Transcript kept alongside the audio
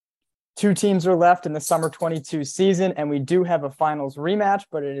2 teams are left in the summer 22 season, and we do have a finals rematch,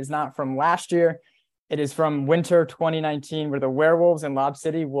 but it is not from last year. It is from winter 2019, where the Werewolves and Lob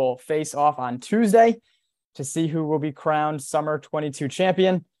City will face off on Tuesday to see who will be crowned summer 22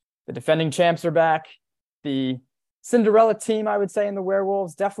 champion. The defending champs are back. The Cinderella team, I would say, in the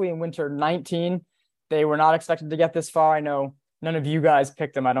Werewolves, definitely in winter 19. They were not expected to get this far. I know none of you guys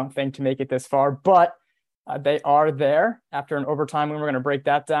picked them, I don't think, to make it this far, but they are there after an overtime win. We're going to break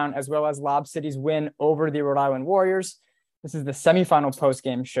that down, as well as Lob City's win over the Rhode Island Warriors. This is the semifinal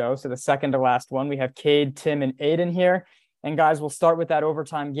post-game show, so the second to last one. We have Cade, Tim, and Aidan here. And guys, we'll start with that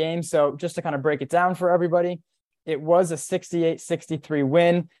overtime game. So just to kind of break it down for everybody, it was a 68-63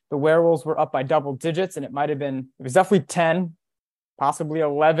 win. The Werewolves were up by double digits, and it was definitely 10, possibly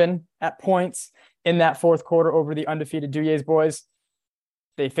 11 at points in that fourth quarter over the undefeated Duyes boys.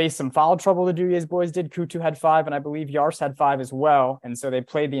 They faced some foul trouble, the Duyes boys did. Kutu had 5, and I believe Yars had 5 as well. And so they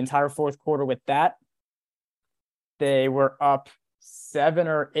played the entire fourth quarter with that. They were up 7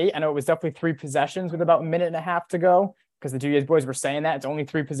 or 8. I know it was definitely 3 possessions with about a minute and a half to go, because the Duyes boys were saying that it's only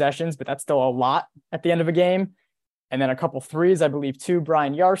 3 possessions, but that's still a lot at the end of a game. And then a couple threes, I believe 2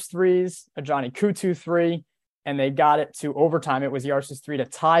 Brian Yars threes, a Johnny Kutu 3, and they got it to overtime. It was Yars's 3 to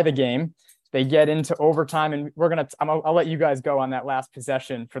tie the game. They get into overtime, and I'll let you guys go on that last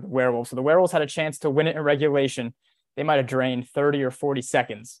possession for the Werewolves. So the Werewolves had a chance to win it in regulation. They might have drained 30 or 40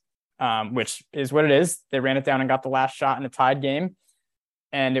 seconds, which is what it is. They ran it down and got the last shot in a tied game.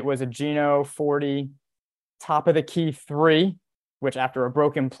 And it was a Gino 40 top of the key 3, which after a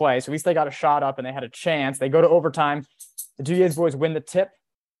broken play, so at least they got a shot up and they had a chance. They go to overtime. The Duyes boys win the tip.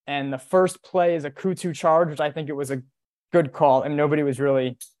 And the first play is a Kutu charge, which I think it was a good call. And nobody was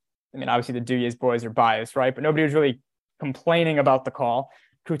really, obviously the Duyes boys are biased, right? But nobody was really complaining about the call.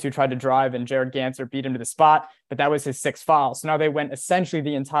 Kutu tried to drive and Jared Ganser beat him to the spot, but that was his 6th foul. So now they went essentially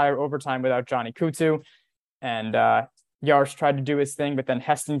the entire overtime without Johnny Kutu. And Yars tried to do his thing, but then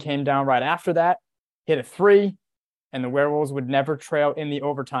Heston came down right after that, hit a 3, and the Werewolves would never trail in the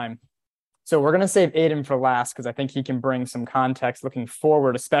overtime. So we're going to save Aidan for last, because I think he can bring some context looking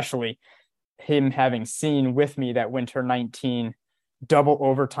forward, especially him having seen with me that winter 19 double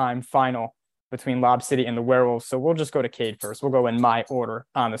overtime final between Lob City and the Werewolves. So we'll just go to Cade first. We'll go in my order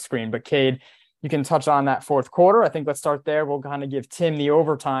on the screen. But Cade, you can touch on that fourth quarter. I think let's start there. We'll kind of give Tim the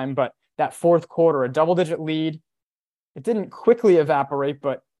overtime, but that fourth quarter, a double-digit lead. It didn't quickly evaporate,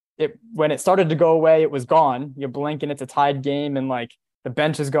 but when it started to go away, it was gone. You blink and it's a tied game, and like the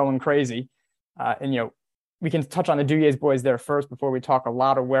bench is going crazy. We can touch on the Duyes boys there first before we talk a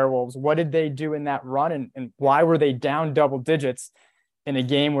lot of Werewolves. What did they do in that run, and why were they down double digits in a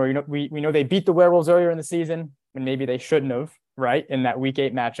game where we know they beat the Werewolves earlier in the season, and maybe they shouldn't have, right, in that week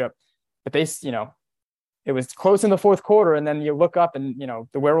 8 matchup? But they, it was close in the fourth quarter, and then you look up and,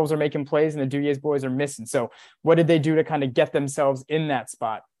 the Werewolves are making plays and the Duyes boys are missing. So what did they do to kind of get themselves in that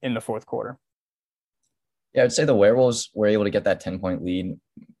spot in the fourth quarter? Yeah, I'd say the Werewolves were able to get that 10-point lead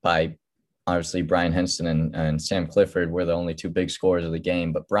by, obviously, Brian Henston and Sam Clifford were the only 2 big scorers of the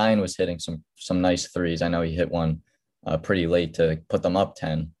game, but Brian was hitting some nice threes. I know he hit one pretty late to put them up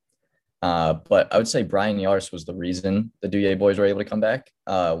 10. But I would say Brian Yars was the reason the Duyes boys were able to come back.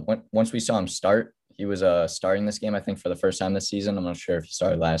 Once we saw him start, he was starting this game, I think, for the first time this season. I'm not sure if he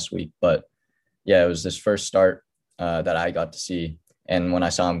started last week, but yeah, it was this first start that I got to see. And when I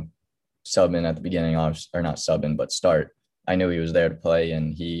saw him sub in at the beginning, or not sub in, but start, I knew he was there to play.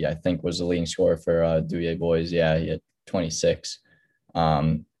 And he, I think, was the leading scorer for Duyes boys. Yeah, he had 26.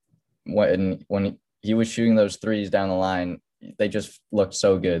 When he was shooting those threes down the line, they just looked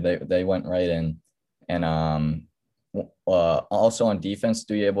so good. They went right in. And also on defense,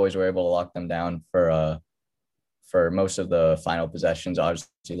 Duyes boys were able to lock them down for most of the final possessions,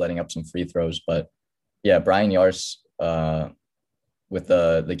 obviously letting up some free throws. But yeah, Brian Yars with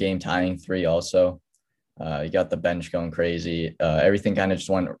the game tying 3 also. You got the bench going crazy. Everything kind of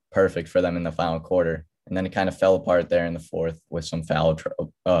just went perfect for them in the final quarter. And then it kind of fell apart there in the fourth with some foul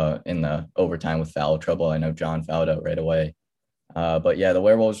trouble in the overtime with foul trouble. I know John fouled out right away. But yeah, the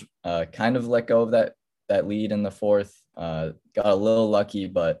Werewolves kind of let go of that lead in the fourth. Got a little lucky,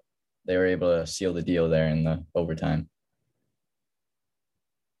 but they were able to seal the deal there in the overtime.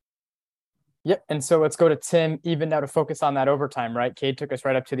 Yep. And so let's go to Tim, even now, to focus on that overtime, right? Cade took us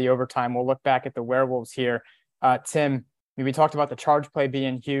right up to the overtime. We'll look back at the Werewolves here. Tim, we talked about the charge play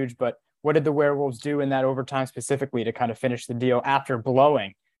being huge, but what did the Werewolves do in that overtime specifically to kind of finish the deal after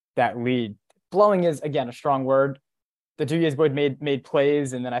blowing that lead? Blowing is, again, a strong word. The Duyes boys made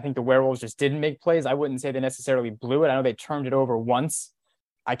plays, and then I think the Werewolves just didn't make plays. I wouldn't say they necessarily blew it. I know they turned it over once.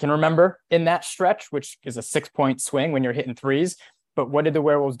 I can remember in that stretch, which is a 6-point swing when you're hitting threes. But what did the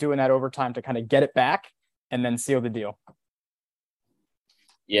Werewolves do in that overtime to kind of get it back and then seal the deal?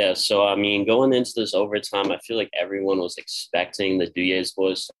 Yeah, so I mean, going into this overtime, I feel like everyone was expecting the Duyes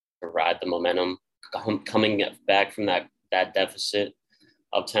boys to ride the momentum coming back from that deficit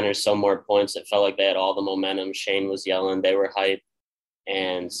of 10 or so more points. It felt like they had all the momentum. Shane was yelling, they were hyped,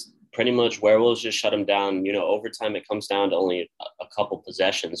 and pretty much Werewolves just shut them down. Overtime, it comes down to only a couple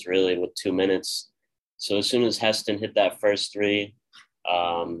possessions, really, with 2 minutes. So as soon as Heston hit that first three,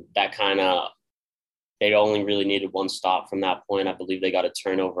 that kind of they only really needed one stop from that point. I believe they got a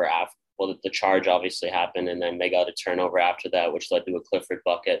turnover after. Well, the charge obviously happened, and then they got a turnover after that, which led to a Clifford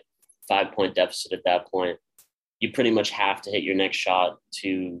bucket. 5-point deficit at that point. You pretty much have to hit your next shot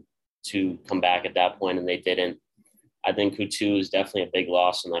to come back at that point, and they didn't. I think Coutu is definitely a big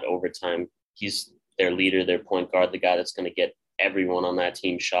loss in that overtime. He's their leader, their point guard, the guy that's going to get everyone on that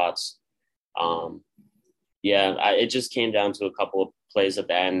team shots. It just came down to a couple of plays at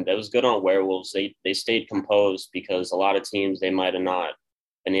the end. That was good on Werewolves. They stayed composed because a lot of teams, they might have not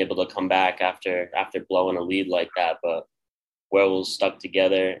been able to come back after blowing a lead like that. But Werewolves stuck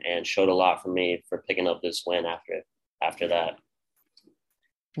together and showed a lot for me for picking up this win after that.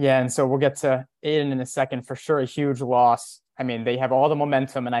 Yeah, and so we'll get to Aidan in a second. For sure, a huge loss. I mean, they have all the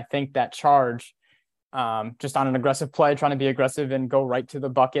momentum, and I think that charge, just on an aggressive play, trying to be aggressive and go right to the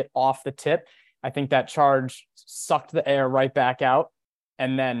bucket off the tip, I think that charge sucked the air right back out.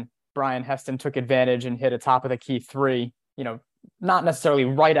 And then Brian Heston took advantage and hit a top of the key three, not necessarily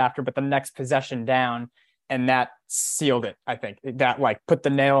right after, but the next possession down. And that sealed it, I think. That put the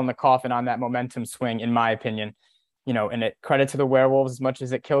nail in the coffin on that momentum swing, in my opinion. And it credit to the Werewolves, as much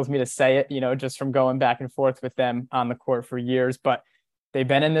as it kills me to say it, just from going back and forth with them on the court for years. But they've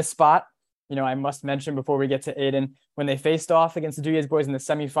been in this spot. I must mention before we get to Aidan, when they faced off against the Duyes boys in the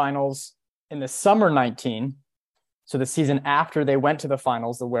semifinals in the summer 19, so the season after they went to the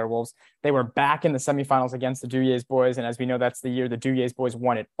finals, the Werewolves, they were back in the semifinals against the Duyes boys. And as we know, that's the year the Duyes boys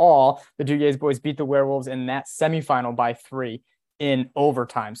won it all. The Duyes boys beat the Werewolves in that semifinal by 3 in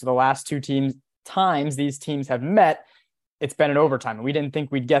overtime. So the last two times these teams have met, it's been in overtime. And we didn't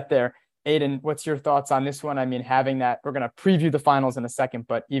think we'd get there. Aidan, what's your thoughts on this one? I mean, having that, we're going to preview the finals in a second,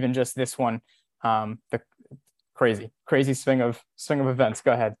 but even just this one, the crazy swing of events.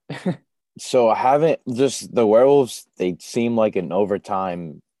 Go ahead. So the Werewolves, they seem like an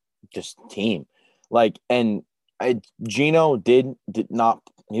overtime just team. Gino didn't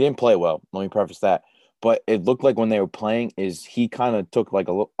play well. Let me preface that. But it looked like when they were playing he kind of took like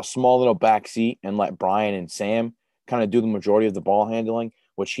a small little back seat and let Brian and Sam kind of do the majority of the ball handling,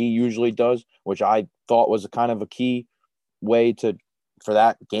 which he usually does, which I thought was a kind of a key way for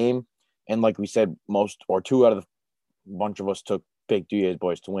that game. And like we said, two out of the bunch of us took big Duyes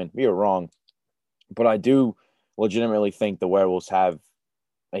boys to win. We were wrong, but I do legitimately think the Werewolves have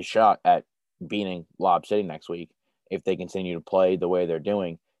a shot at beating Lob City next week if they continue to play the way they're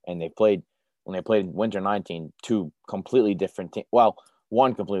doing. And when they played Winter 19, two completely different teams. Well,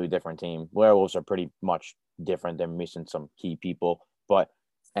 one completely different team. Werewolves are pretty much different. They're missing some key people,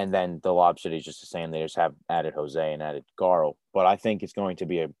 and then the Lob City is just the same. They just have added Jose and added Garo. But I think it's going to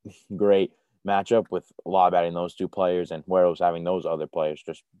be a great matchup with Lob adding those two players and Werewolves having those other players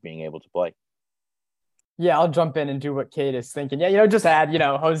just being able to play. Yeah, I'll jump in and do what Cade is thinking. Yeah, just add,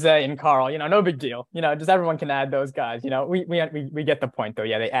 Jose and Carl, no big deal. Just everyone can add those guys. We get the point though.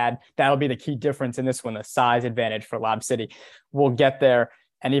 Yeah, they add, that'll be the key difference in this one, the size advantage for Lob City. We'll get there.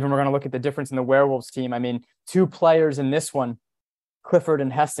 And even we're going to look at the difference in the Werewolves team. I mean, 2 players in this one, Clifford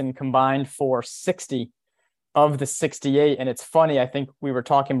and Heston, combined for 60 of the 68. And it's funny, I think we were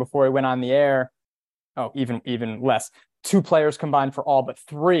talking before we went on the air. Oh, even less. 2 players combined for all but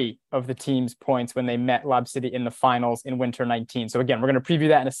 3 of the team's points when they met Lob City in the finals in Winter 19. So again, we're going to preview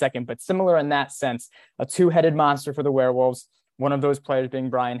that in a second, but similar in that sense, a 2-headed monster for the Werewolves, one of those players being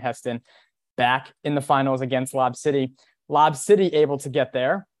Brian Heston, back in the finals against Lob City. Lob City able to get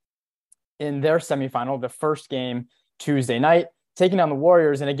there in their semifinal, the first game Tuesday night, taking on the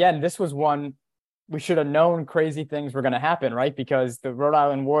Warriors. And again, this was one we should have known crazy things were going to happen, right? Because the Rhode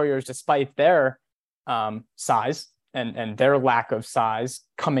Island Warriors, despite their size and their lack of size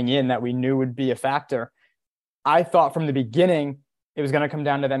coming in that we knew would be a factor, I thought from the beginning it was going to come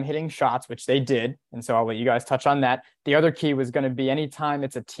down to them hitting shots, which they did. And so I'll let you guys touch on that. The other key was going to be anytime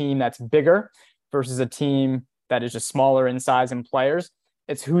it's a team that's bigger versus a team that is just smaller in size and players,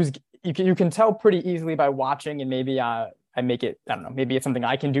 it's you can tell pretty easily by watching, and maybe I make it, I don't know, maybe it's something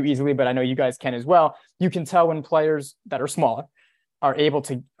I can do easily, but I know you guys can as well. You can tell when players that are smaller are able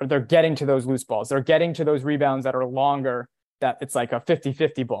to, or they're getting to those loose balls. They're getting to those rebounds that are longer, that it's like a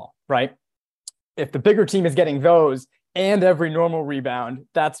 50-50 ball, right? If the bigger team is getting those, and every normal rebound,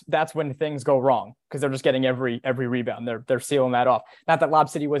 that's when things go wrong because they're just getting every rebound. They're sealing that off. Not that Lob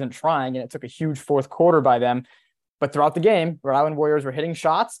City wasn't trying, and it took a huge fourth quarter by them, but throughout the game, Rhode Island Warriors were hitting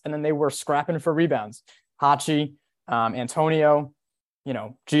shots, and then they were scrapping for rebounds. Hachi, Antonio,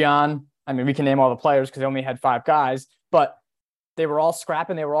 Gian. I mean, we can name all the players because they only had 5 guys, but they were all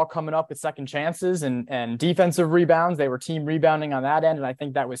scrapping. They were all coming up with second chances and defensive rebounds. They were team rebounding on that end. And I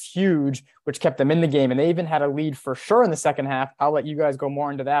think that was huge, which kept them in the game. And they even had a lead for sure in the second half. I'll let you guys go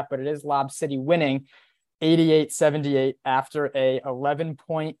more into that, but it is Lob City winning 88-78 after a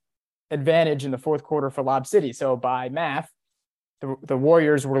 11-point advantage in the fourth quarter for Lob City. So by math, the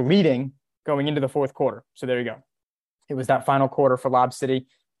Warriors were leading going into the fourth quarter. So there you go. It was that final quarter for Lob City.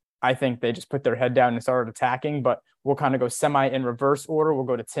 I think they just put their head down and started attacking, but we'll kind of go semi in reverse order. We'll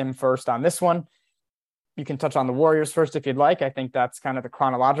go to Tim first on this one. You can touch on the Warriors first if you'd like. I think that's kind of the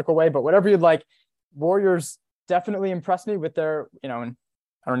chronological way, but whatever you'd like. Warriors definitely impressed me with their, and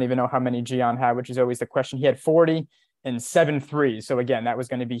I don't even know how many Gian had, which is always the question. He had 40 and 7 threes. So again, that was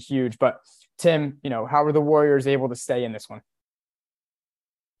going to be huge. But Tim, how were the Warriors able to stay in this one?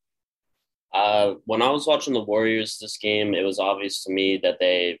 When I was watching the Warriors this game, it was obvious to me that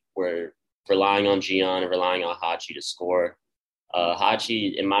they were relying on Gian and relying on Hachi to score.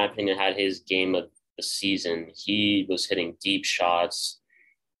 Hachi, in my opinion, had his game of the season. He was hitting deep shots,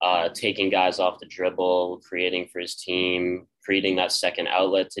 taking guys off the dribble, creating for his team, creating that second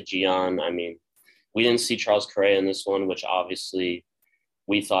outlet to Gian. I mean, we didn't see Charles Correa in this one, which obviously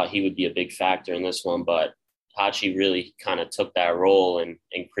we thought he would be a big factor in this one, but Hachi really kind of took that role and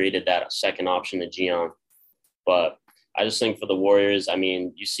created that second option to Gian. But I just think for the Warriors, I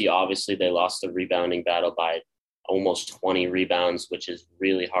mean, you see, obviously they lost the rebounding battle by almost 20 rebounds, which is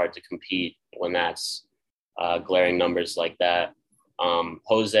really hard to compete when that's glaring numbers like that.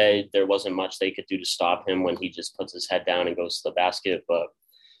 Jose, there wasn't much they could do to stop him when he just puts his head down and goes to the basket. But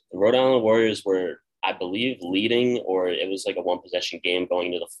the Rhode Island Warriors were, I believe, leading, or it was like a one-possession game going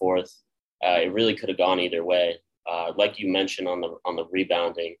into the fourth. It really could have gone either way. Like you mentioned on the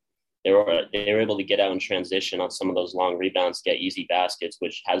rebounding, they were able to get out in transition on some of those long rebounds, get easy baskets,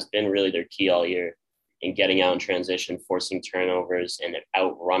 which has been really their key all year in getting out in transition, forcing turnovers, and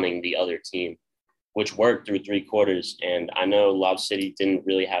outrunning the other team, which worked through 3 quarters. And I know Lob City didn't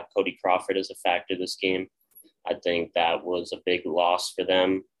really have Cody Crawford as a factor this game. I think that was a big loss for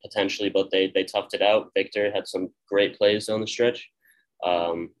them potentially, but they toughed it out. Victor had some great plays down the stretch.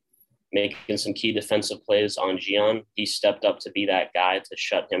 Making some key defensive plays on Gian. He stepped up to be that guy to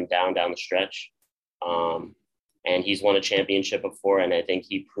shut him down the stretch. And he's won a championship before, and I think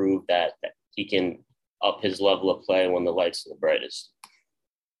he proved that he can up his level of play when the lights are the brightest.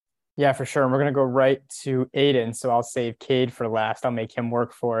 Yeah, for sure. And we're going to go right to Aidan, so I'll save Cade for last. I'll make him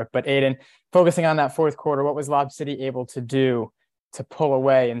work for it. But Aidan, focusing on that fourth quarter, what was Lob City able to do to pull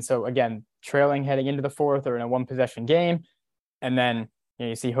away? And so, again, trailing heading into the fourth or in a one-possession game, and then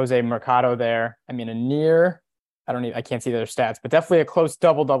you see Jose Mercado there. I mean, I can't see their stats, but definitely a close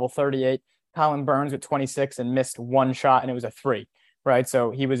double-double, 38. Colin Burns with 26 and missed 1 shot, and it was a 3, right? So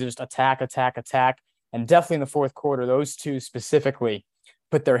he was just attack. And definitely in the fourth quarter, those two specifically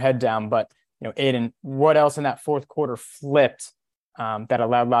put their head down. But, Aidan, what else in that fourth quarter flipped that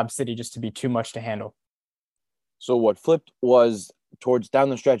allowed Lob City just to be too much to handle? So what flipped was towards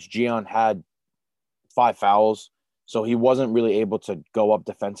down the stretch, Gian had 5 fouls. So he wasn't really able to go up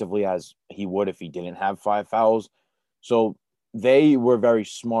defensively as he would if he didn't have 5 fouls. So they were very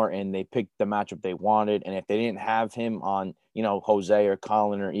smart and they picked the matchup they wanted. And if they didn't have him on, Jose or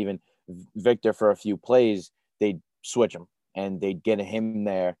Colin or even Victor for a few plays, they'd switch him and they'd get him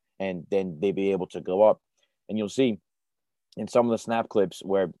there and then they'd be able to go up. And you'll see in some of the snap clips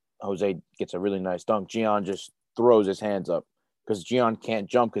where Jose gets a really nice dunk, Gian just throws his hands up because Gian can't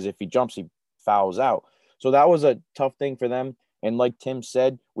jump because if he jumps, he fouls out. So that was a tough thing for them. And like Tim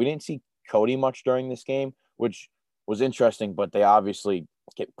said, we didn't see Cody much during this game, which was interesting, but they obviously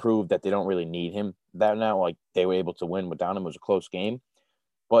proved that they don't really need him that now. Like they were able to win without him. It was a close game.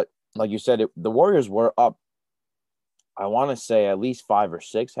 But like you said, the Warriors were up, I want to say at least 5 or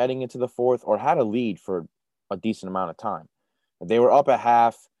 6 heading into the fourth or had a lead for a decent amount of time. They were up at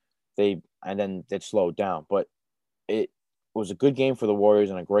half, and then it slowed down. But it was a good game for the Warriors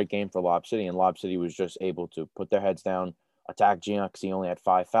and a great game for Lob City, and Lob City was just able to put their heads down, attack Gian because he only had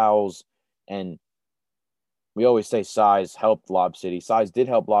 5 fouls, and we always say size helped Lob City. Size did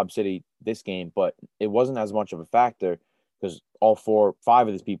help Lob City this game, but it wasn't as much of a factor because all 5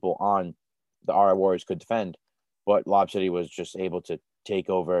 of these people on the RI Warriors could defend, but Lob City was just able to take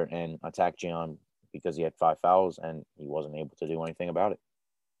over and attack Gian because he had 5 fouls, and he wasn't able to do anything about it.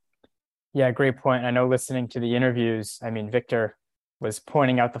 Yeah, great point. I know listening to the interviews, I mean, Victor was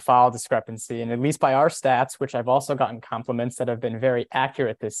pointing out the foul discrepancy, and at least by our stats, which I've also gotten compliments that have been very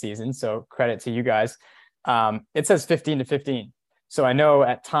accurate this season. So credit to you guys. It says 15-15. So I know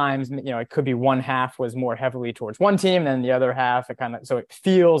at times, it could be one half was more heavily towards one team than the other half. So it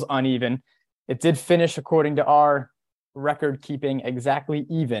feels uneven. It did finish according to our record keeping exactly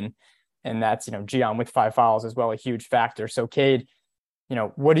even. And that's, Gian with 5 fouls as well, a huge factor. So Cade,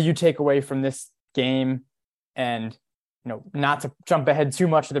 what do you take away from this game? And, not to jump ahead too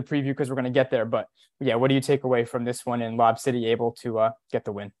much of the preview because we're going to get there, but yeah, what do you take away from this one and Lob City able to get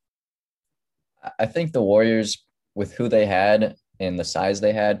the win? I think the Warriors, with who they had and the size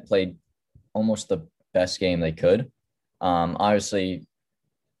they had, played almost the best game they could. Obviously,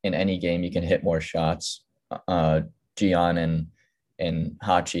 in any game, you can hit more shots. Gian and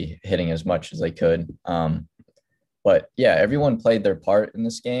Hachi hitting as much as they could. But yeah, everyone played their part in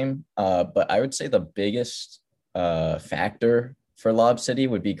this game. But I would say the biggest factor for Lob City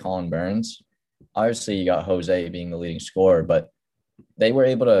would be Colin Burns. Obviously, you got Jose being the leading scorer, but they were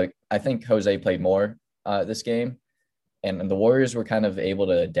able to, I think Jose played more this game. And the Warriors were kind of able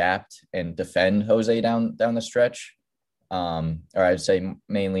to adapt and defend Jose down the stretch. Or I'd say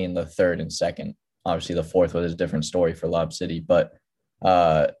mainly in the third and second. Obviously, the fourth was a different story for Lob City. But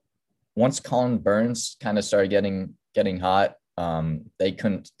once Colin Burns kind of started getting hot, they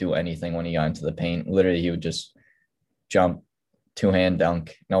couldn't do anything when he got into the paint. Literally, he would just jump, 2-hand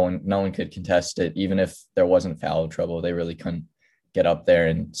dunk. No one could contest it. Even if there wasn't foul trouble, they really couldn't get up there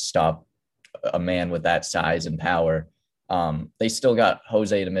and stop a man with that size and power. They still got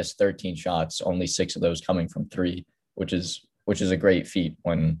Jose to miss 13 shots, only 6 of those coming from 3, which is a great feat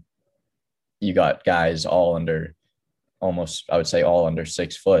when you got guys all under almost, I would say, all under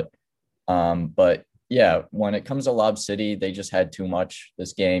 6 foot. But yeah, when it comes to Lob City, they just had too much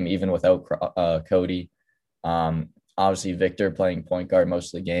this game, even without Cody. Obviously, Victor playing point guard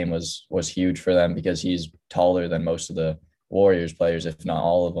most of the game was huge for them because he's taller than most of the Warriors players, if not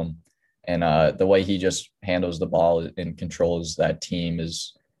all of them. And the way he just handles the ball and controls that team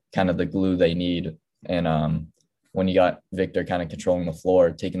is kind of the glue they need. And when you got Victor kind of controlling the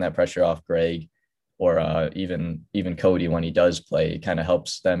floor, taking that pressure off Greg or even Cody when he does play, it kind of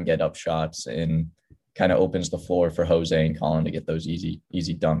helps them get up shots and kind of opens the floor for Jose and Colin to get those easy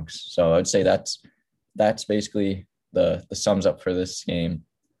dunks. So I'd say that's basically the sums up for this game.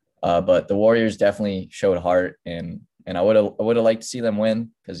 But the Warriors definitely showed heart, and I would have liked to see them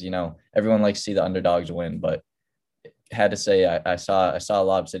win because everyone likes to see the underdogs win, but had to say I saw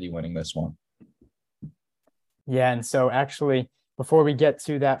Lob City winning this one. Yeah, and so actually, before we get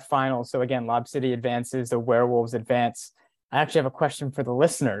to that final, so again, Lob City advances, the Werewolves advance. I actually have a question for the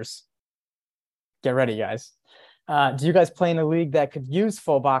listeners. Get ready, guys. Do you guys play in a league that could use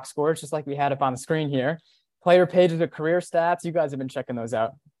full box scores, just like we had up on the screen here? Player pages with career stats. You guys have been checking those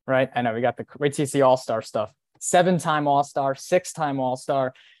out, right? I know we got the wait till you see All-Star stuff. 7-time All-Star, 6-time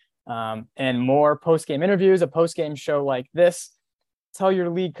All-Star, and more post-game interviews, a post-game show like this. Tell your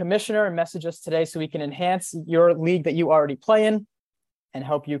league commissioner and message us today so we can enhance your league that you already play in and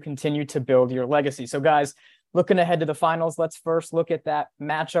help you continue to build your legacy. So guys, looking ahead to the finals, let's first look at that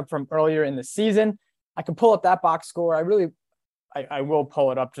matchup from earlier in the season. I can pull up that box score. I will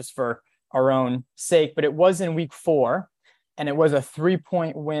pull it up just for our own sake, but it was in week 4 and it was a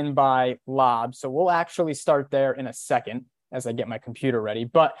 3-point win by Lob. So we'll actually start there in a second as I get my computer ready,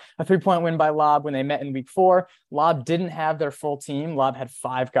 but a 3-point win by Lob when they met in week 4. Lob didn't have their full team. Lob had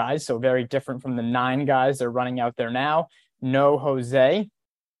 5 guys, so very different from the 9 guys they're running out there now. No Jose,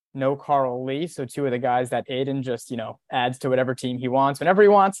 no Carl Lee. So 2 of the guys that Aidan just, adds to whatever team he wants. Whenever he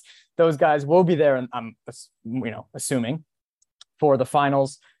wants, those guys will be there. And I'm, assuming for the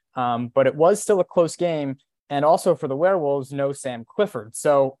finals. But it was still a close game. And also for the Werewolves, no Sam Clifford.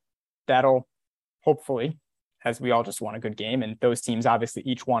 So that'll hopefully, as we all just want a good game. And those teams obviously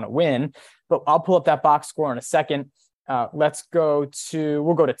each want to win. But I'll pull up that box score in a second. We'll go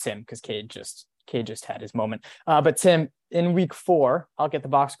to Tim because Cade just had his moment. But Tim, in week 4, I'll get the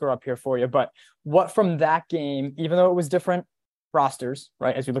box score up here for you. But what from that game, even though it was different rosters,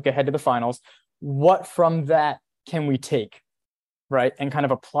 right, as we look ahead to the finals, what from that can we take, right, and kind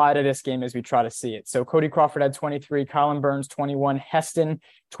of apply to this game as we try to see it? So Cody Crawford had 23, Colin Burns 21, Heston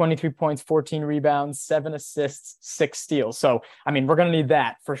 23 points, 14 rebounds, 7 assists, 6 steals. So, we're going to need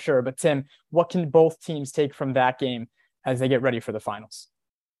that for sure. But Tim, what can both teams take from that game as they get ready for the finals?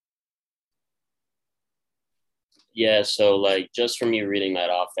 Yeah, so just from you reading that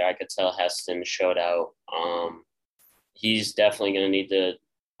off there, I could tell Heston showed out. He's definitely going to need to,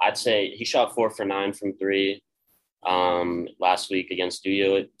 I'd say he shot 4 for 9 from 3. last week against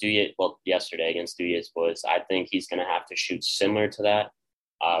yesterday against Duyer's boys. I think he's going to have to shoot similar to that.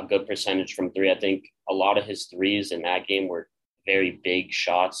 Good percentage from three. I think a lot of his threes in that game were very big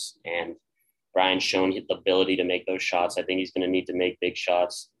shots, and Brian's shown the ability to make those shots. I think he's going to need to make big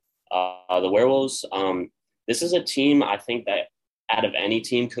shots. The Werewolves, this is a team I think that out of any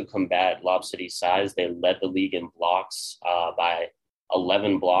team could combat Lob City's size. They led the league in blocks by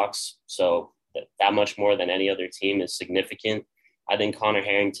 11 blocks. So that much more than any other team is significant. I think Connor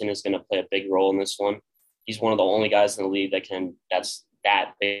Harrington is going to play a big role in this one. He's one of the only guys in the league that's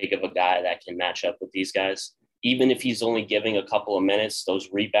that big of a guy that can match up with these guys. Even if he's only giving a couple of minutes, those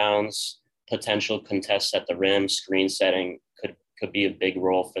rebounds, potential contests at the rim, screen setting could be a big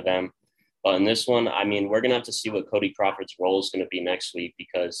role for them. But in this one, I mean, we're going to have to see what Cody Crawford's role is going to be next week,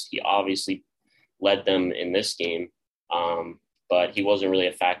 because he obviously led them in this game, but he wasn't really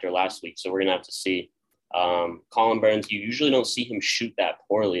a factor last week. So we're going to have to see. Colin Burns, you usually don't see him shoot that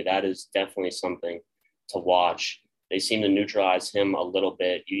poorly. That is definitely something to watch. They seem to neutralize him a little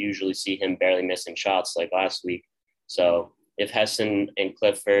bit. You usually see him barely missing shots like last week. So if Heston and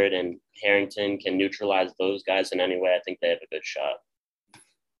Clifford and Harrington can neutralize those guys in any way, I think they have a good shot.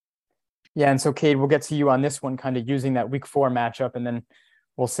 Yeah, and so Cade, we'll get to you on this one, kind of using that week 4 matchup, and then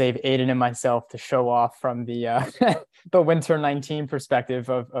we'll save Aidan and myself to show off from the the Winter 19 perspective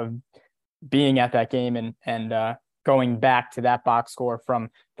of being at that game and going back to that box score from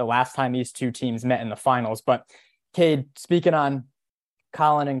the last time these two teams met in the finals. But Cade, speaking on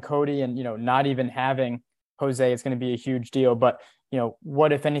Colin and Cody, and not even having Jose, it's going to be a huge deal. But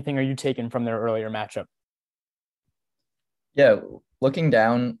what, if anything, are you taking from their earlier matchup? Yeah, looking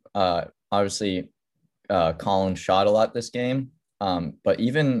down, obviously, Colin shot a lot this game, but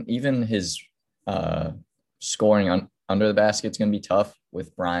even his scoring under the basket is going to be tough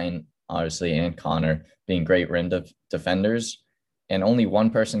with Brian, obviously, and Connor being great rim defenders, and only one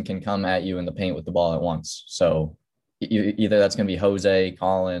person can come at you in the paint with the ball at once. So either that's going to be Jose,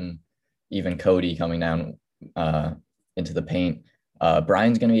 Colin, even Cody coming down into the paint.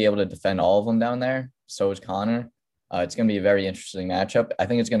 Brian's going to be able to defend all of them down there. So is Connor. It's going to be a very interesting matchup. I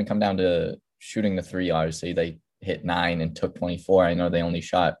think it's going to come down to shooting the three. Obviously, they hit 9 and took 24. I know they only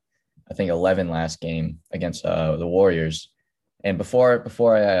shot, I think, 11 last game against the Warriors. And before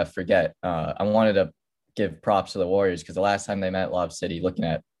I forget, I wanted to give props to the Warriors, because the last time they met Lob City, looking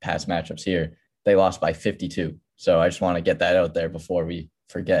at past matchups here, they lost by 52. So I just want to get that out there before we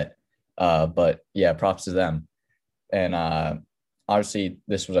forget. But yeah, props to them. And obviously,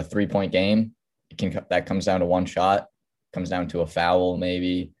 this was a 3-point game. That comes down to one shot, comes down to a foul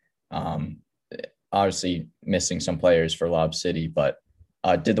maybe. Obviously missing some players for Lob City, but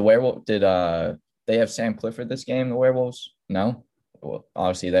did they have Sam Clifford this game, the Werewolves? No. Well,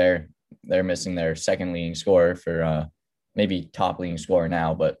 obviously they're missing their second leading scorer for maybe top leading scorer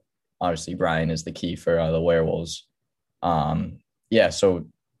now, but obviously Brian is the key for the Werewolves. So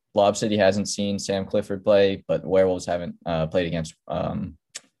Lob City hasn't seen Sam Clifford play, but the Werewolves haven't played against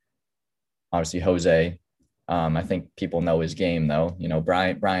obviously Jose. I think people know his game, though.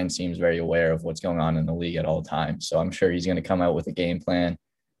 Brian seems very aware of what's going on in the league at all times. So I'm sure he's going to come out with a game plan,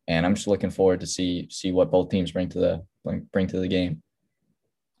 and I'm just looking forward to see what both teams bring to the game.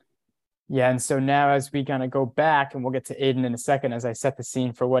 Yeah, and so now as we kind of go back, and we'll get to Aidan in a second as I set the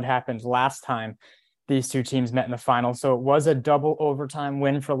scene for what happened last time these two teams met in the final. So it was a double overtime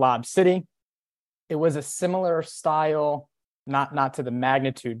win for Lob City. It was a similar style, not to the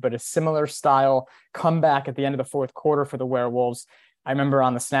magnitude, but a similar style comeback at the end of the fourth quarter for the Werewolves. I remember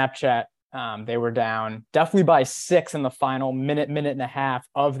on the Snapchat, they were down definitely by 6 in the final minute and a half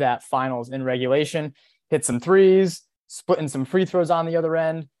of that finals in regulation, hit some threes, splitting some free throws on the other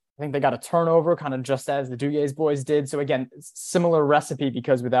end. I think they got a turnover kind of just as the Duyer's boys did. So again, similar recipe,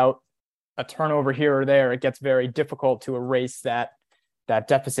 because without a turnover here or there, it gets very difficult to erase that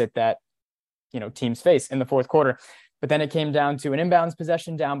deficit that teams face in the fourth quarter. But then it came down to an inbounds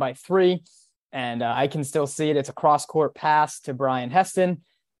possession down by 3. And I can still see it. It's a cross-court pass to Brian Heston.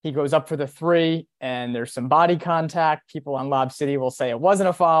 He goes up for the 3, and there's some body contact. People on Lob City will say it wasn't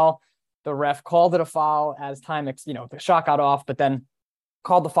a foul. The ref called it a foul as time, the shot got off, but then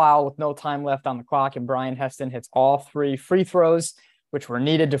called the foul with no time left on the clock. And Brian Heston hits all 3 free throws, which were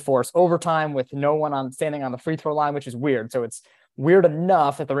needed to force overtime with no one standing on the free throw line, which is weird. So it's weird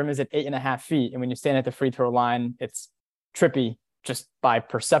enough that the rim is at 8.5 feet. And when you stand at the free throw line, it's trippy just by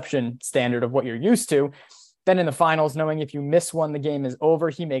perception standard of what you're used to. Then in the finals, knowing if you miss one, the game is over,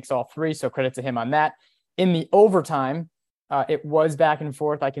 he makes all 3. So credit to him on that. In the overtime, it was back and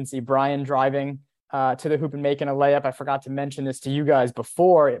forth. I can see Brian driving to the hoop and making a layup. I forgot to mention this to you guys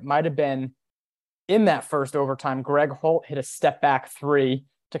before. It might've been in that first overtime, Greg Holt hit a step back three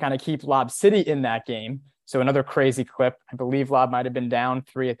to kind of keep Lob City in that game. So another crazy clip. I believe Lob might have been down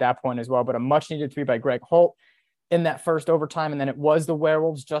 3 at that point as well, but a much needed 3 by Greg Holt in that first overtime. And then it was the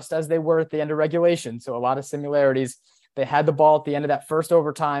Werewolves just as they were at the end of regulation. So a lot of similarities. They had the ball at the end of that first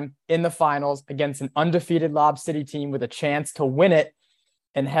overtime in the finals against an undefeated Lob City team with a chance to win it.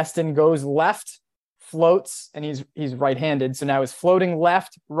 And Heston goes left, floats, and he's right-handed. So now he's floating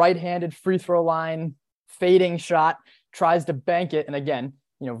left, right-handed free throw line, fading shot, tries to bank it. And again,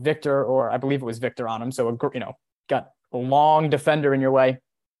 Victor, or I believe it was Victor on him. So, got a long defender in your way,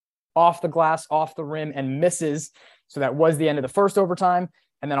 off the glass, off the rim, and misses. So that was the end of the first overtime.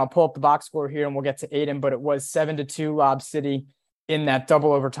 And then I'll pull up the box score here and we'll get to Aidan, but it was 7-2 Lob City in that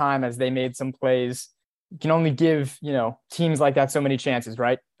double overtime as they made some plays. You can only give, teams like that so many chances,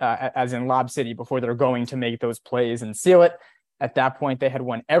 right? As in Lob City, before they're going to make those plays and seal it. At that point, they had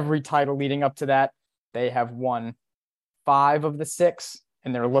won every title leading up to that. They have won 5 of the 6,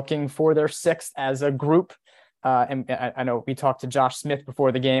 and they're looking for their 6th as a group. And I know we talked to Josh Smith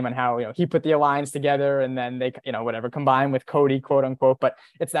before the game on how, he put the alliance together and then they, combined with Cody, quote unquote, but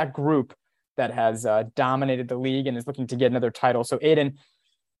it's that group that has dominated the league and is looking to get another title. So Aidan,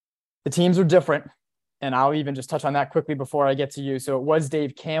 the teams are different. And I'll even just touch on that quickly before I get to you. So it was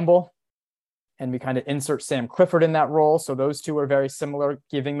Dave Campbell, and we kind of insert Sam Clifford in that role. So those two are very similar,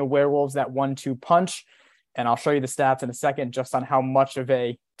 giving the Werewolves that 1-2 punch. And I'll show you the stats in a second, just on how much of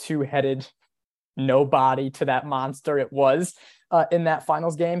a two-headed nobody to that monster it was in that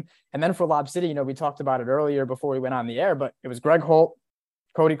finals game. And then for Lob City, we talked about it earlier before we went on the air, but it was Greg Holt,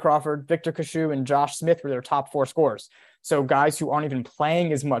 Cody Crawford, Victor Kashu, and Josh Smith were their top 4 scorers. So guys who aren't even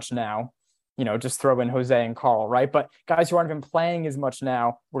playing as much now, just throw in Jose and Carl, right? But guys who aren't even playing as much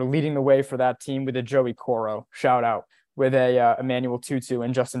now were leading the way for that team with a Joey Coro, shout out, with a Emmanuel Tutu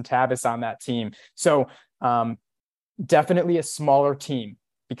and Justin Tabas on that team. So definitely a smaller team,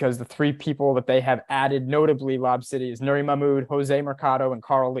 because the 3 people that they have added, notably Lob City, is Nuri Mahmoud, Jose Mercado, and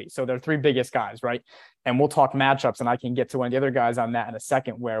Carl Lee. So they're 3 biggest guys, right? And we'll talk matchups, and I can get to one of the other guys on that in a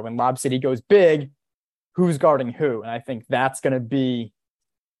second, where when Lob City goes big, who's guarding who? And I think that's going to be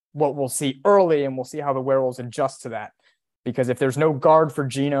what we'll see early, and we'll see how the Werewolves adjust to that. Because if there's no guard for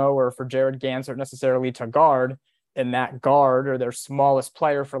Gino or for Jared Gansert necessarily to guard, and that guard or their smallest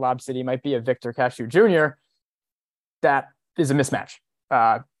player for Lob City might be a Victor Cashew Jr., that is a mismatch.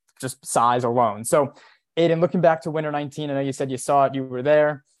 Just size alone. So Aidan, looking back to winter 19, I know you said you saw it, you were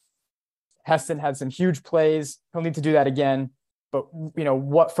there. Heston had some huge plays. He'll need to do that again. But,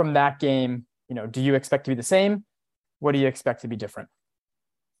 what from that game, do you expect to be the same? What do you expect to be different?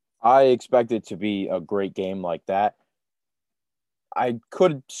 I expect it to be a great game like that. I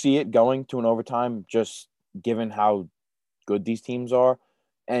could see it going to an overtime, just given how good these teams are.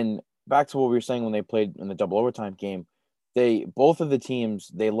 And back to what we were saying when they played in the double overtime game, both of the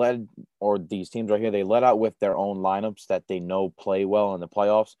teams, these teams right here, they let out with their own lineups that they know play well in the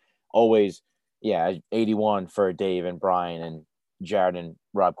playoffs. Always, 81 for Dave and Brian and Jared and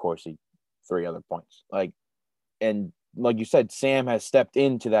Rob Corsi, 3 other points. And like you said, Sam has stepped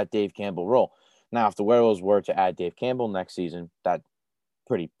into that Dave Campbell role. Now, if the Werewolves were to add Dave Campbell next season, that's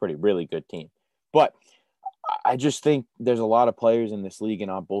really good team. But I just think there's a lot of players in this league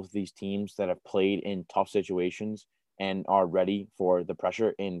and on both of these teams that have played in tough situations and are ready for the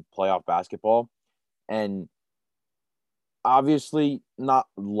pressure in playoff basketball. And obviously not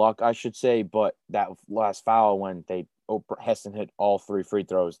luck, I should say, but that last foul when Heston hit all 3 free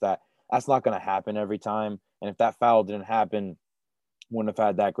throws, that's not going to happen every time. And if that foul didn't happen, wouldn't have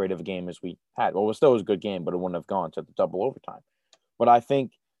had that great of a game as we had. Well, it still was a good game, but it wouldn't have gone to the double overtime. But I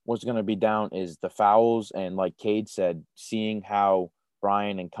think what's going to be down is the fouls. And like Cade said, seeing how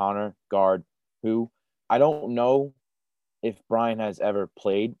Brian and Connor guard who. I don't know if Brian has ever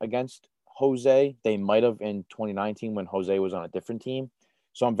played against Jose. They might have in 2019 when Jose was on a different team.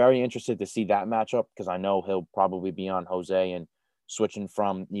 So I'm very interested to see that matchup, because I know he'll probably be on Jose and switching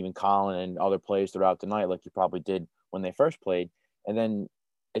from even Colin and other players throughout the night like he probably did when they first played. And then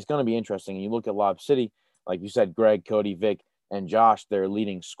it's going to be interesting. You look at Lob City, like you said, Greg, Cody, Vic, and Josh, they're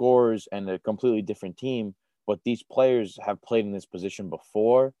leading scorers and a completely different team. But these players have played in this position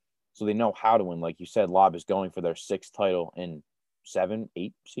before, so they know how to win. Like you said, Lob is going for their 6th title in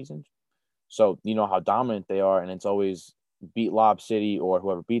 7-8 seasons. So you know how dominant they are, and it's always beat Lob City, or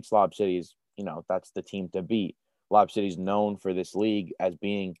whoever beats Lob City is, that's the team to beat. Lob City's known for this league as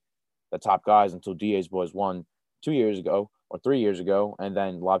being the top guys until DA's boys won 2 years ago or 3 years ago, and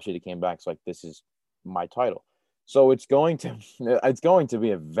then Lob City came back. It's like, this is my title. So it's going to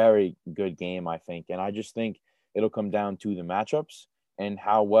be a very good game, I think. And I just think it'll come down to the matchups and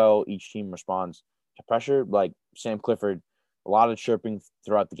how well each team responds pressure, like Sam Clifford, a lot of chirping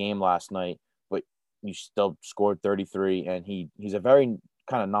throughout the game last night, but you still scored 33, and he's a very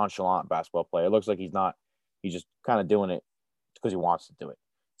kind of nonchalant basketball player. It looks like he's just kind of doing it because he wants to do it.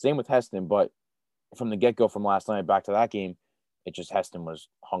 Same with Heston, but from the get-go from last night back to that game, it just Heston was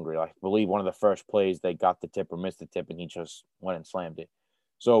hungry. I believe one of the first plays they got the tip or missed the tip, and he just went and slammed it.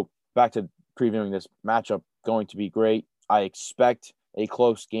 So back to previewing this matchup, going to be great. I expect a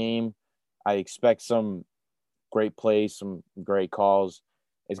close game. I expect some great plays, some great calls.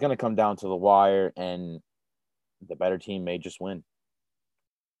 It's going to come down to the wire, and the better team may just win.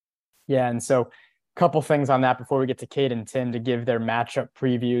 Yeah, and so a couple things on that before we get to Cade and Tim to give their matchup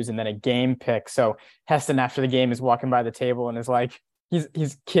previews and then a game pick. So Heston, after the game, is walking by the table and is like,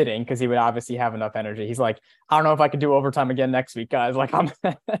 he's kidding because he would obviously have enough energy. He's like, I don't know if I could do overtime again next week, guys. Like,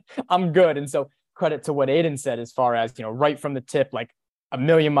 I'm good. And so credit to what Aidan said as far as, right from the tip, like a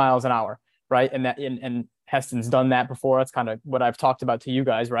million miles an hour, right? And Heston's done that before. That's kind of what I've talked about to you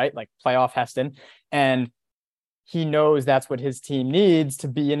guys, right? Like playoff Heston. And he knows that's what his team needs to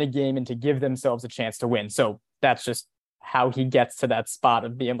be in a game and to give themselves a chance to win. So that's just how he gets to that spot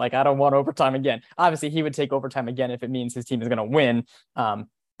of being like, I don't want overtime again. Obviously, he would take overtime again if it means his team is going to win.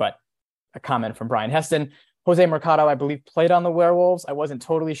 But a comment from Brian Heston. Jose Mercado, I believe, played on the Werewolves. I wasn't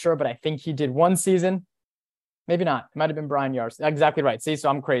totally sure, but I think he did one season. Maybe not. It might have been Brian Yars. Exactly right. See, so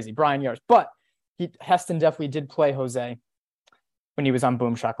I'm crazy. Brian Yars. But Heston definitely did play Jose when he was on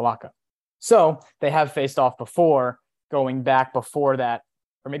Boom Shakalaka. So they have faced off before, going back before that,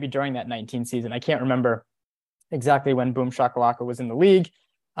 or maybe during that 19 season. I can't remember exactly when Boom Shakalaka was in the league,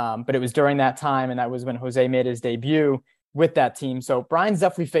 but it was during that time, and that was when Jose made his debut with that team. So Brian's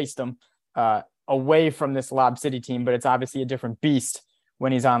definitely faced him away from this Lob City team, but it's obviously a different beast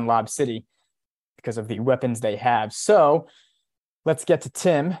when he's on Lob City because of the weapons they have. So let's get to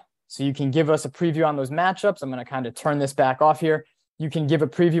Tim. So you can give us a preview on those matchups. I'm going to kind of turn this back off here. You can give a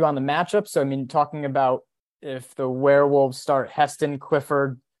preview on the matchup. So, talking about if the Werewolves start Heston,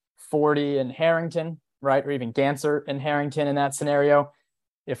 Clifford, 40, and Harrington, right? Or even Ganser and Harrington in that scenario.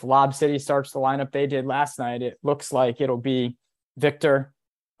 If Lob City starts the lineup they did last night, it looks like it'll be Victor,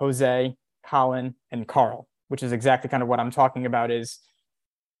 Jose, Colin, and Carl, which is exactly kind of what I'm talking about is,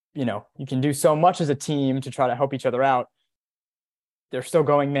 you can do so much as a team to try to help each other out. They're still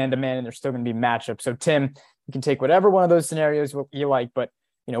going man-to-man, and there's still going to be matchups. So, Tim, you can take whatever one of those scenarios you like, but,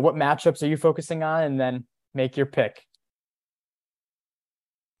 what matchups are you focusing on? And then make your pick.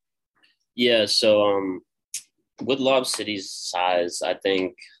 Yeah, so with Lob City's size, I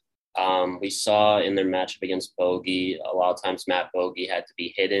think we saw in their matchup against Bogey, a lot of times Matt Bogey had to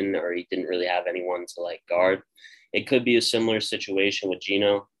be hidden or he didn't really have anyone to guard. It could be a similar situation with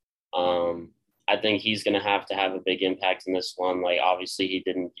Gino. I think he's going to have a big impact in this one. Obviously, he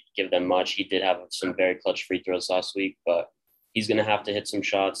didn't give them much. He did have some very clutch free throws last week, but he's going to have to hit some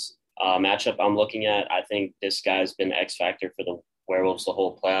shots. Matchup I'm looking at, I think this guy's been X factor for the Werewolves the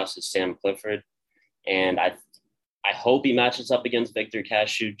whole playoffs is Sam Clifford. And I hope he matches up against Victor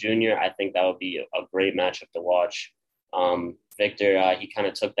Cashew Jr. I think that would be a great matchup to watch. Victor, he kind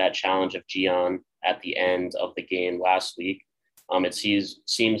of took that challenge of Gian at the end of the game last week. It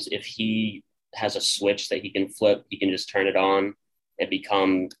seems if he has a switch that he can flip, he can just turn it on and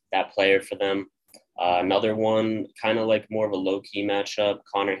become that player for them. Another one, kind of more of a low-key matchup,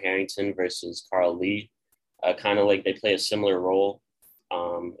 Connor Harrington versus Carl Lee. Kind of they play a similar role.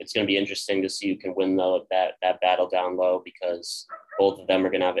 It's going to be interesting to see who can win that battle down low because both of them are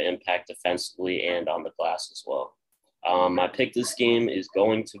going to have an impact defensively and on the glass as well. My pick this game is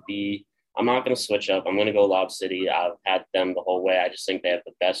going to be, I'm not going to switch up. I'm going to go Lob City. I've had them the whole way. I just think they have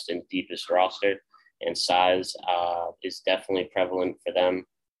the best and deepest roster, and size is definitely prevalent for them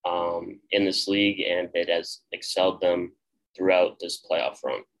in this league, and it has excelled them throughout this playoff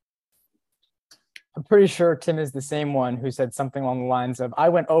run. I'm pretty sure Tim is the same one who said something along the lines of, I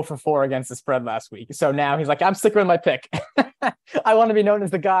went 0 for 4 against the spread last week. So now he's like, I'm sticking with my pick. I want to be known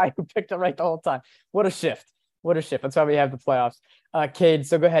as the guy who picked it right the whole time. What a shift. What a shift. That's why we have the playoffs. Cade,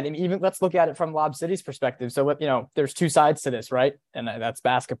 so go ahead. And even let's look at it from Lob City's perspective. So, there's two sides to this, right? And that's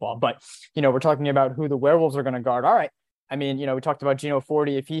basketball. But, we're talking about who the Werewolves are going to guard. All right. We talked about Gino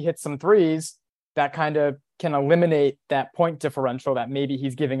 40. If he hits some threes, that kind of can eliminate that point differential that maybe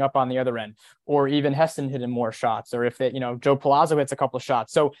he's giving up on the other end, or even Heston hitting more shots, or if Joe Palazzo hits a couple of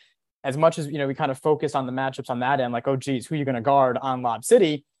shots. So as much as, we kind of focus on the matchups on that end, oh geez, who are you going to guard on Lob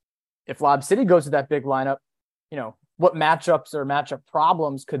City? If Lob City goes to that big lineup, what matchups or matchup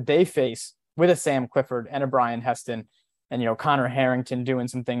problems could they face with a Sam Clifford and a Brian Heston and, Connor Harrington doing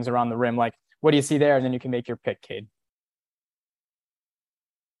some things around the rim? What do you see there? And then you can make your pick, Cade.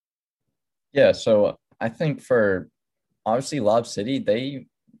 Yeah, so I think for obviously Lob City, they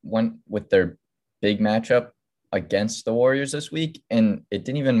went with their big matchup against the Warriors this week, and it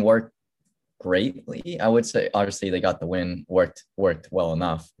didn't even work greatly. I would say obviously they got the win, worked well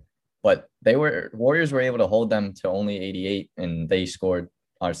enough, but Warriors were able to hold them to only 88, and they scored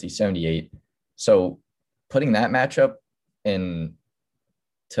obviously 78. So putting that matchup in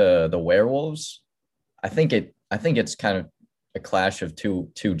to the Werewolves, I think it's kind of a clash of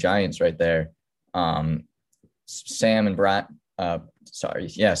two giants right there. Um, Sam and Brian,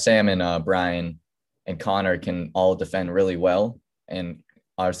 Sam and Brian and Connor can all defend really well, and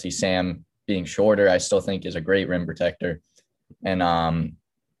obviously Sam being shorter, I still think is a great rim protector. And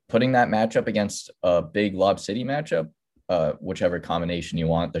putting that matchup against a big Lob City matchup, whichever combination you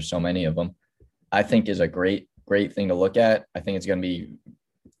want, there's so many of them, I think is a great thing to look at. I think it's going to be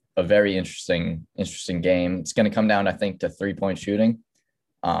a very interesting game. It's going to come down, I think, to 3-point shooting.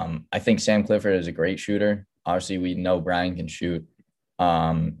 I think Sam Clifford is a great shooter. Obviously, we know Brian can shoot.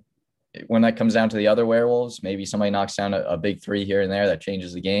 When that comes down to the other Werewolves, maybe somebody knocks down a big three here and there that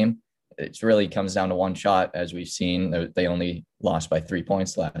changes the game. It really comes down to one shot, as we've seen. They only lost by 3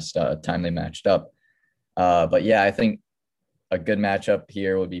 points last time they matched up. But yeah, I think a good matchup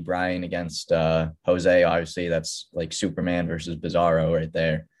here would be Brian against Jose. Obviously, that's like Superman versus Bizarro right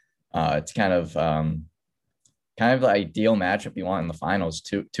there. It's kind of the ideal matchup you want in the finals.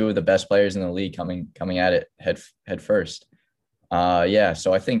 Two of the best players in the league coming at it head first. Yeah,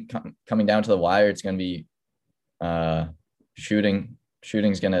 so I think coming down to the wire, it's going to be shooting.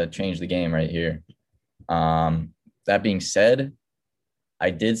 Shooting's going to change the game right here. That being said, I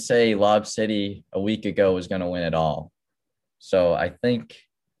did say Lob City a week ago was going to win it all. So I think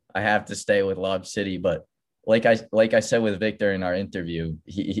I have to stay with Lob City. But like I said with Victor in our interview,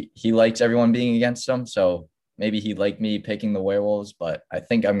 he likes everyone being against him. So maybe he'd like me picking the Werewolves, but I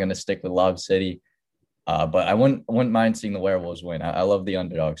think I'm going to stick with Lob City. But I wouldn't mind seeing the Werewolves win. I love the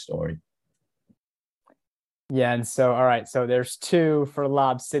underdog story. Yeah, and so all right, so there's 2 for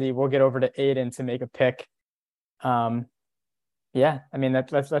Lob City. We'll get over to Aiden to make a pick. Yeah, I mean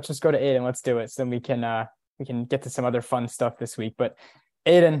let's just go to Aiden. Let's do it, so we can get to some other fun stuff this week. But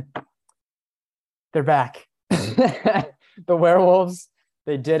Aiden, they're back. The Werewolves,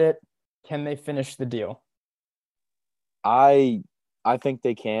 they did it. Can they finish the deal? I think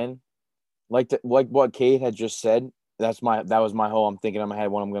they can. Like what Cade had just said. That was my whole. I'm thinking in my head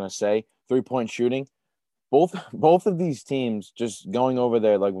what I'm gonna say. 3-point shooting. Both of these teams, just going over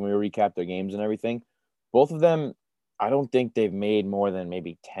there, like when we recap their games and everything, both of them, I don't think they've made more than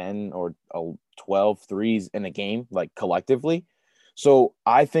maybe 10 or 12 threes in a game, like collectively. So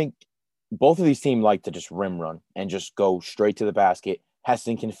I think both of these teams like to just rim run and just go straight to the basket.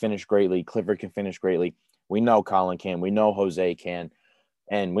 Heston can finish greatly. Clifford can finish greatly. We know Colin can. We know Jose can.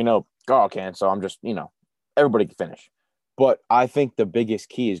 And we know Carl can. So I'm just, everybody can finish. But I think the biggest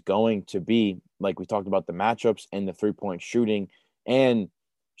key is going to be, like we talked about, the matchups and the 3-point shooting, and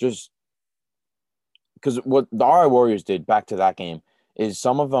just because what the RI Warriors did back to that game is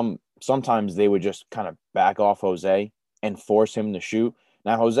some of them, sometimes they would just kind of back off Jose and force him to shoot.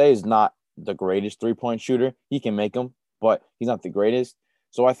 Now, Jose is not the greatest 3-point shooter. He can make them, but he's not the greatest.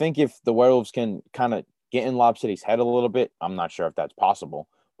 So I think if the Werewolves can kind of get in Lob City's head a little bit, I'm not sure if that's possible,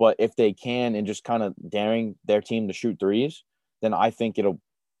 but if they can and just kind of daring their team to shoot threes, then I think it'll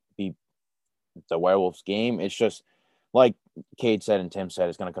be the Werewolves game. It's just like Cade said and Tim said,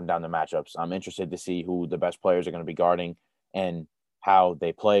 it's going to come down to matchups. I'm interested to see who the best players are going to be guarding and how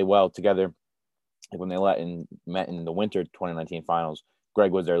they play well together. Like when they met in the winter 2019 finals,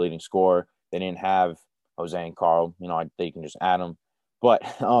 Greg was their leading scorer. They didn't have Jose and Carl. They can just add them. But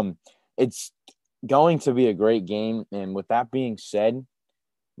it's going to be a great game. And with that being said,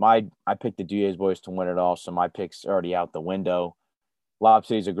 I picked the DJ's boys to win it all, so my pick's already out the window. Lob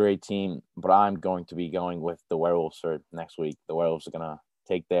City's a great team, but I'm going to be going with the Werewolves for next week. The Werewolves are gonna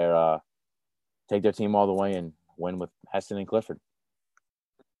take their team all the way and win with Heston and Clifford.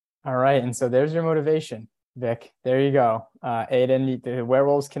 All right, and so there's your motivation, Vic. There you go. Aiden, the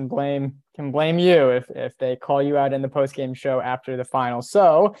Werewolves can blame you if they call you out in the postgame show after the final.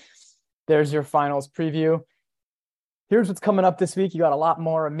 So there's your finals preview. Here's what's coming up this week. You got a lot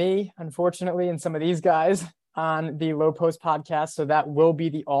more of me, unfortunately, and some of these guys on the Low Post podcast. So that will be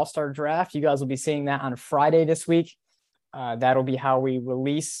the All-Star draft. You guys will be seeing that on Friday this week. That'll be how we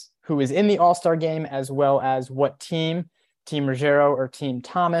release who is in the All-Star game, as well as what Team Ruggiero or Team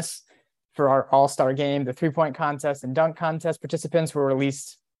Thomas for our All-Star game. The 3-point contest and dunk contest participants were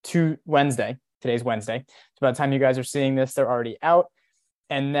released Wednesday. Today's Wednesday. So by the time you guys are seeing this, they're already out.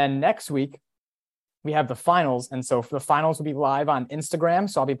 And then next week, we have the finals. And so the finals will be live on Instagram.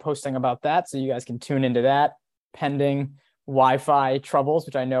 So I'll be posting about that. So you guys can tune into that pending Wi-Fi troubles,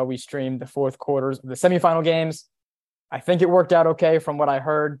 which I know we streamed the fourth quarters of the semifinal games. I think it worked out okay from what I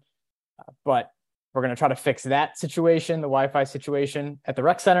heard, but we're going to try to fix that situation, the Wi-Fi situation at the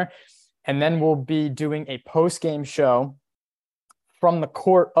rec center. And then we'll be doing a post-game show from the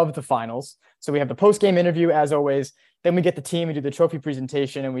court of the finals. So we have the post-game interview as always. Then we get the team, we do the trophy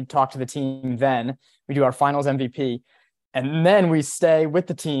presentation, and we talk to the team. Then we do our finals MVP. And then we stay with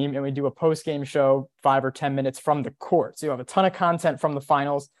the team and we do a post-game show, 5 or 10 minutes from the court. So you have a ton of content from the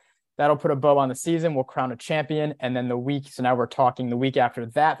finals. That'll put a bow on the season. We'll crown a champion. And then the week, so now we're talking the week after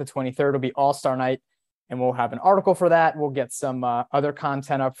that, the 23rd will be All-Star Night. And we'll have an article for that. We'll get some other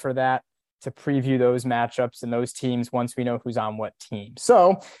content up for that to preview those matchups and those teams once we know who's on what team.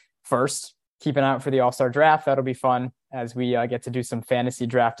 So first, keep an eye out for the All-Star Draft. That'll be fun as we get to do some fantasy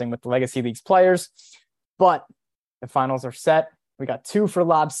drafting with the Legacy League's players. But the finals are set. We got 2 for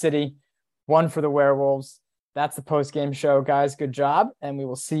Lob City, 1 for the Werewolves. That's the post-game show, guys. Good job. And we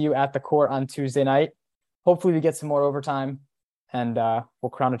will see you at the court on Tuesday night. Hopefully we get some more overtime and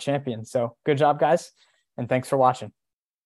we'll crown a champion. So good job, guys. And thanks for watching.